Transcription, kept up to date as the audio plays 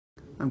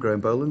I'm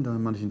Bowland,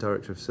 I'm Managing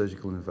Director of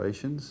Surgical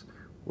Innovations.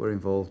 We're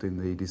involved in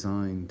the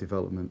design,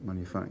 development,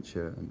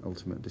 manufacture and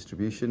ultimate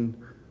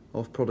distribution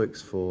of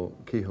products for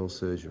keyhole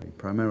surgery,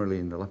 primarily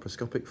in the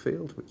laparoscopic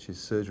field, which is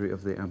surgery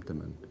of the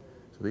abdomen.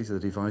 So these are the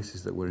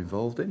devices that we're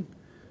involved in.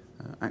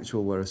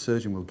 Actual where a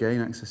surgeon will gain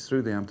access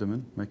through the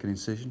abdomen, make an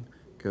incision,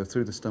 go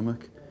through the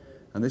stomach,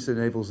 and this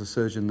enables the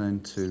surgeon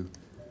then to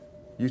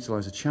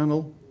utilise a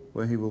channel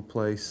where he will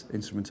place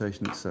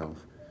instrumentation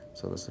itself.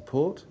 So that's the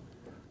port,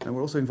 and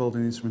we're also involved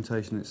in the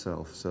instrumentation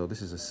itself. So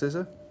this is a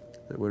scissor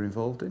that we're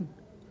involved in,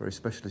 a very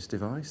specialist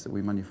device that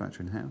we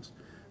manufacture in-house,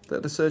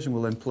 that the surgeon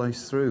will then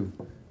place through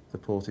the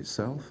port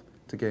itself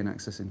to gain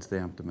access into the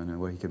abdomen, and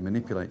where he can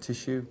manipulate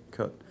tissue,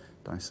 cut,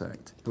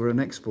 dissect. We're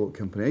an export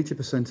company.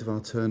 80% of our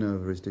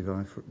turnover is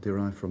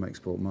derived from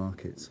export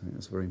markets. I think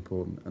that's very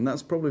important. And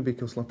that's probably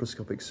because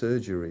laparoscopic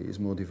surgery is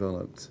more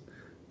developed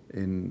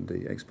in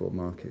the export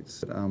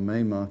markets. Our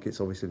main market's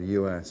obviously the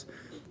US.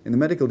 In the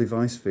medical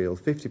device field,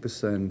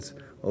 50%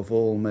 of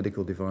all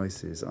medical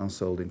devices are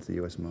sold into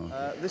the US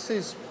market. This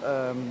is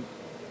the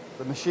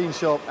machine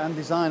shop and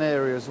design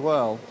area as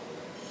well.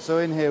 So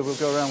in here we'll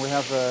go around, we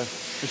have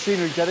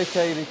machinery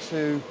dedicated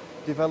to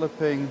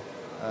developing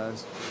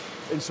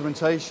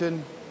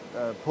instrumentation,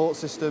 port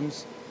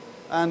systems,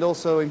 and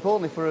also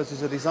importantly for us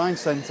is a design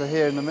centre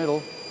here in the middle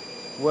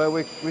where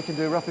we can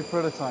do rapid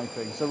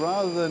prototyping. So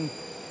rather than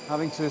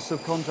having to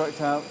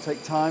subcontract out,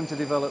 take time to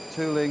develop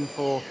tooling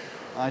for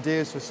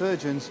ideas for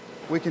surgeons,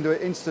 we can do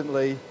it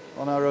instantly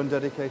on our own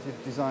dedicated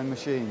design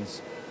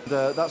machines.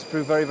 That's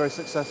proved very, very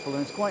successful,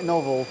 and it's quite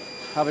novel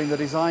having the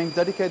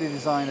dedicated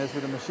designers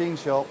with a machine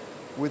shop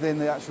within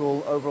the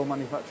actual overall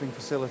manufacturing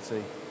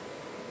facility.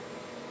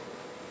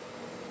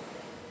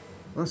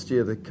 Last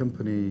year the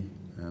company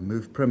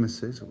moved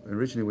premises.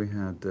 Originally we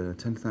had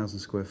 10,000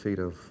 square feet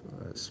of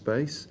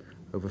space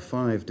over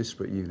 5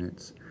 disparate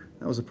units.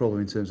 That was a problem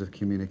in terms of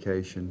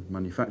communication,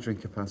 manufacturing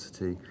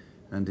capacity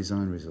and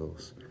design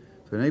resource.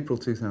 So in April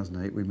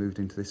 2008 we moved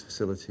into this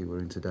facility we're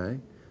in today,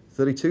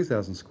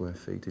 32,000 square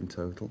feet in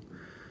total,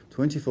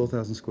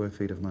 24,000 square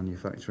feet of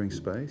manufacturing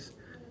space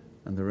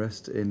and the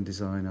rest in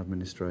design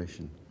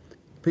administration.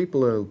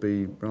 People will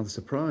be rather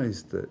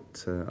surprised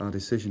that our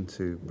decision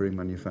to bring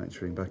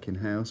manufacturing back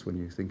in-house, when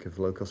you think of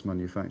low-cost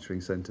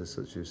manufacturing centres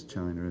such as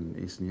China and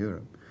Eastern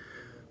Europe.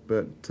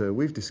 But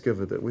we've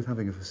discovered that with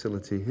having a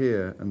facility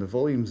here and the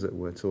volumes that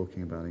we're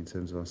talking about in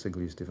terms of our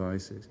single-use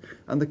devices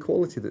and the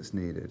quality that's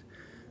needed,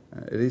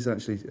 it is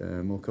actually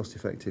more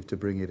cost-effective to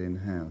bring it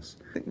in-house.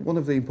 I think one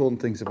of the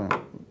important things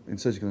about in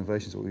surgical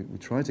innovations that we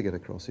try to get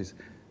across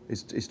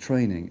is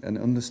training and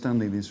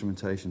understanding the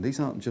instrumentation. These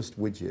aren't just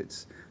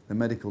widgets, they're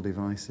medical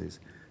devices.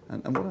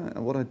 And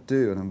what I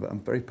do, and I'm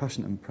very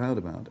passionate and proud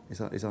about,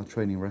 is our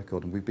training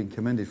record, and we've been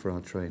commended for our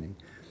training.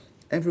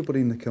 Everybody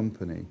in the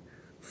company,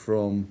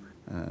 from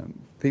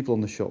people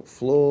on the shop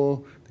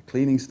floor, the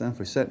cleaning staff,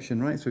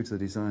 reception, right through to the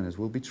designers,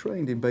 will be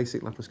trained in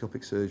basic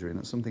laparoscopic surgery, and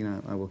that's something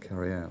I will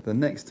carry out. The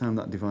next time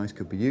that device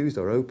could be used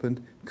or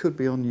opened could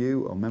be on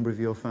you or a member of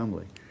your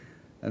family.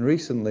 And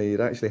recently it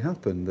actually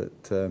happened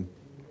that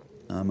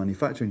our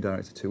manufacturing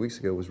director 2 weeks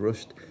ago was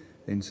rushed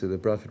into the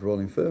Bradford Royal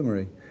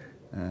Infirmary,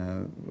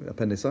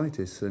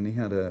 appendicitis, and he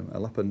had a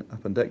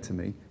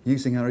appendectomy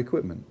using our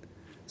equipment.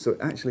 So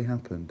it actually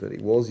happened that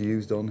it was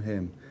used on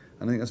him.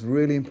 And I think that's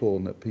really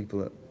important that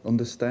people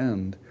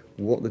understand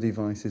what the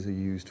devices are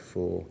used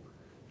for.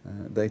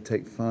 They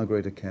take far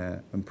greater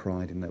care and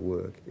pride in their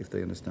work if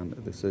they understand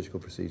the surgical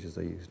procedures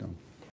they're used on.